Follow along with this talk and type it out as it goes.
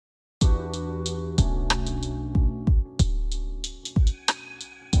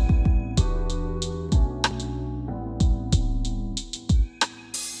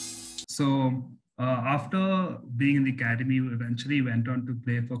After being in the academy, you eventually went on to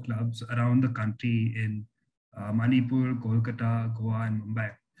play for clubs around the country in Manipur, Kolkata, Goa, and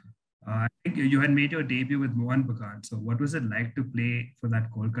Mumbai. I think you had made your debut with Mohan Bagan. So what was it like to play for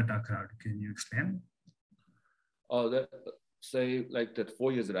that Kolkata crowd? Can you explain? Oh, that say like that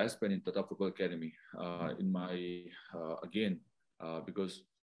 4 years that I spent in Tata Football Academy in my again because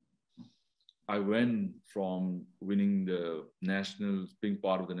I went from winning the national, being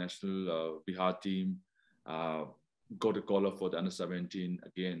part of the national Bihar team, got a call up for the under 17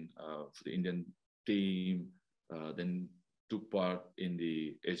 again for the Indian team, then took part in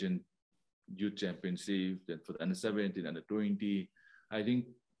the Asian Youth Championship, then for the under 17, under 20. I think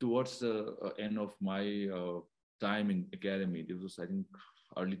towards the end of my time in academy, this was I think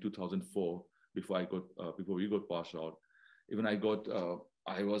early 2004 before I got before we got passed out. Even I got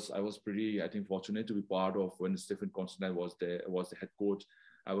I was pretty I think fortunate to be part of when Stephen Constantine was there, was the head coach.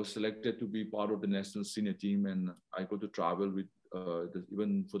 I was selected to be part of the national senior team, and I got to travel with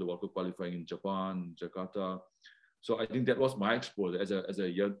even for the World Cup qualifying in Japan, Jakarta. So I think that was my exposure as a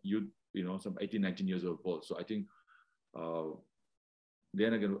young youth, you know, some 18, 19 years old. So I think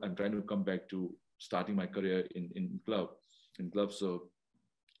then again, I'm trying to come back to starting my career in club. So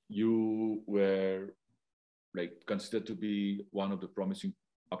you were like considered to be one of the promising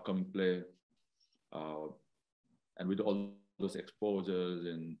upcoming player, and with all those exposures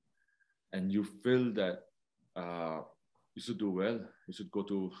and you feel that you should do well. You should go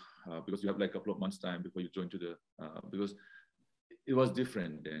to because you have like a couple of months time before you join to the because it was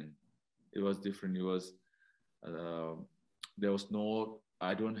different then. It was different. It was there was no.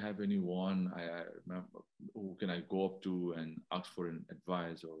 I don't have anyone. I remember who can I go up to and ask for an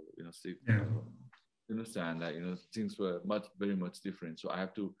advice or seek. Understand that things were very much different. So I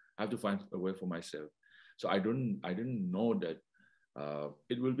have to find a way for myself. So I didn't know that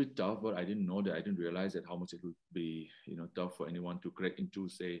it will be tough, but I didn't know that. I didn't realize that how much it would be tough for anyone to crack into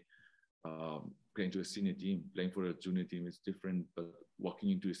playing to a senior team. Playing for a junior team is different, but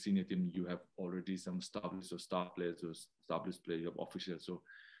walking into a senior team, you have already some established or star players or established players, you have officials. So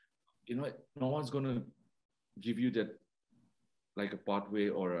no one's gonna give you that like a pathway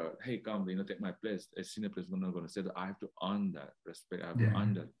or a hey come take my place. A senior player is not going to say that I have to earn that respect. I have to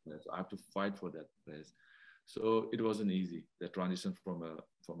earn that place. I have to fight for that place. So it wasn't easy, the transition from a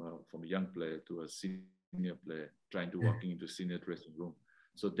young player to a senior player, trying to walking into senior dressing room.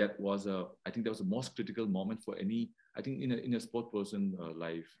 So that was I think that was the most critical moment for any, I think in a sport person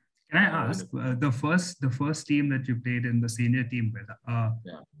life. Can I ask the first team that you played in the senior team with?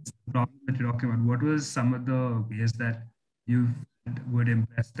 Problem that you're talking about. What was some of the ways that you would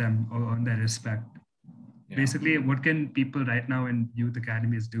impress them or earn their respect? Basically, what can people right now in youth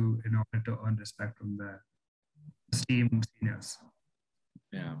academies do in order to earn respect from the team seniors?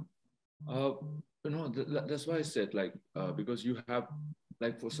 That's why I said because you have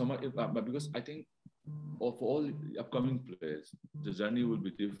for someone, because I think for all upcoming players, the journey will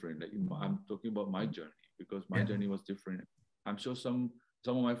be different. I'm talking about my journey because my journey was different. I'm sure some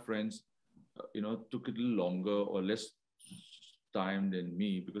of my friends, took a little longer or less time than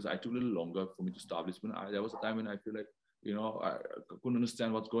me because I took a little longer for me to establish. There was a time when I feel like, I couldn't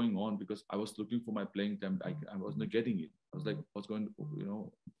understand what's going on because I was looking for my playing time. I wasn't getting it. I was like, what's going,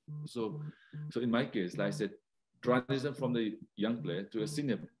 So in my case, like I said, transition from the young player to a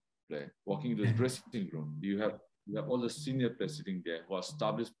senior player, walking into the dressing room. You have all the senior players sitting there who are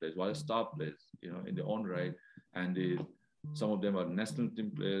established players, who are star players, in their own right. And some of them are national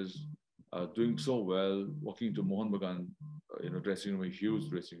team players, doing so well, walking into Mohan Bagan, dressing room, a huge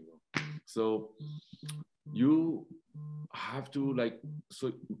dressing room. So you have to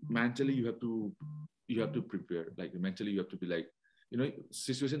so mentally you have to prepare. Mentally you have to be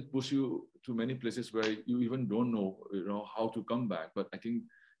situations push you to many places where you even don't know, how to come back. But I think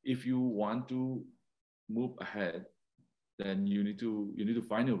if you want to move ahead, then you need to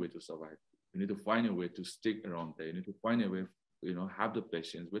find a way to survive. You need to find a way to stick around there. You need to find a way, have the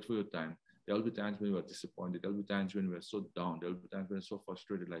patience, wait for your time. There will be times when you are disappointed. There will be times when you are so down. There will be times when you're so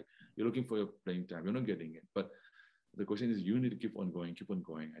frustrated, like you're looking for your playing time. You're not getting it. But the question is, you need to keep on going.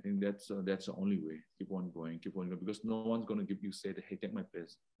 I think that's the only way. Keep on going, because no one's going to say that, hey, take my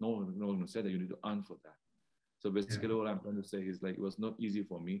place. No one's going to say that. You need to earn for that. So basically what I'm trying to say is it was not easy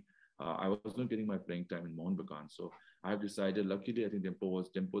for me. I was not getting my playing time in Mohan Bagan. So I have decided, luckily, I think Dempo,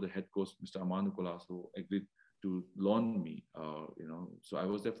 the head coach, Mr. Aman Nicolas, who agreed to loan me, So I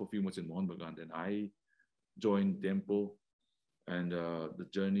was there for a few months in Mohan Bagan. Then I joined Dempo, and the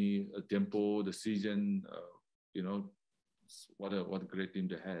journey, Dempo, the season, what a great team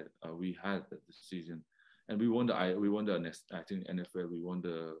they had. We had the season, and we won the next, I think NFL, we won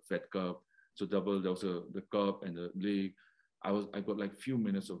the Fed Cup, so double. There was the cup and the league. I got like few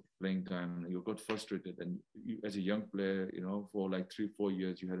minutes of playing time, and you got frustrated. And you, as a young player, you know, for like 3-4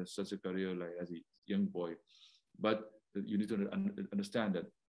 years, you had such a career like as a young boy. But you need to understand that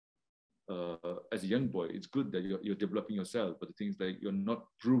as a young boy, it's good that you're developing yourself. But the thing is, like, you're not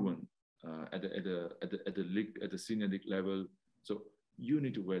proven at the league, at the senior league level. So you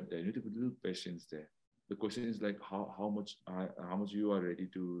need to wait there. You need to put a little patience there. The question is like how much you are ready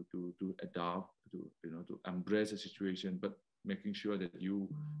to adapt, to to embrace a situation, but making sure that you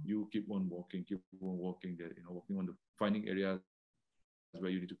keep on walking there, working on the finding areas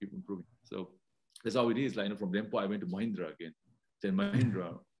where you need to keep improving. So that's how it is. Like, from Dempo, I went to Mahindra again. Then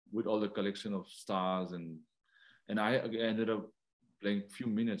Mahindra, with all the collection of stars, and I ended up playing few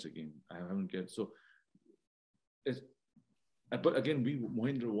minutes again. I haven't get so. But again,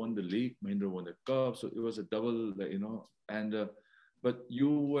 Mahindra won the league, Mahindra won the cup, so it was a double, and but you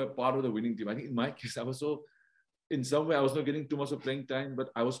were part of the winning team. I think in my case, I was so, in some way, I was not getting too much of playing time,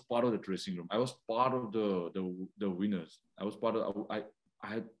 but I was part of the dressing room. I was part of the winners. I was part of. I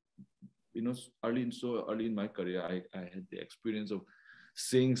had, early in my career, I had the experience of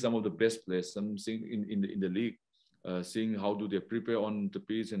seeing some of the best players, seeing in the league, seeing how do they prepare on the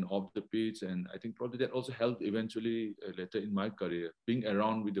pitch and off the pitch. And I think probably that also helped eventually later in my career, being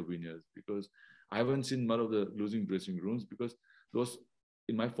around with the winners, because I haven't seen much of the losing dressing rooms, because those,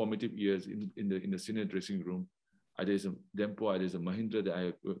 in my formative years in the senior dressing room, there's a Dempo, there's a Mahindra that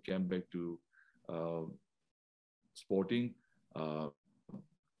I came back to Sporting,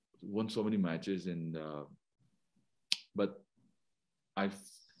 won so many matches, and but I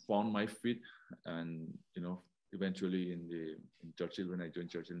found my fit, and eventually in Churchill, when I joined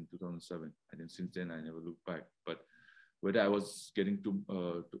Churchill in 2007, and then since then I never looked back. But whether I was getting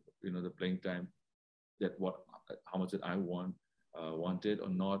to the playing time, how much that I wanted or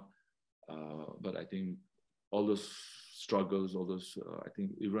not, but I think all those struggles, I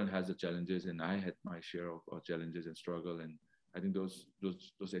think everyone has the challenges, and I had my share of challenges and struggle, and I think those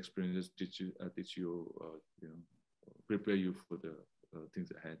experiences teach you, prepare you for the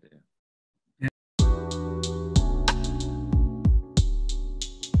things ahead there.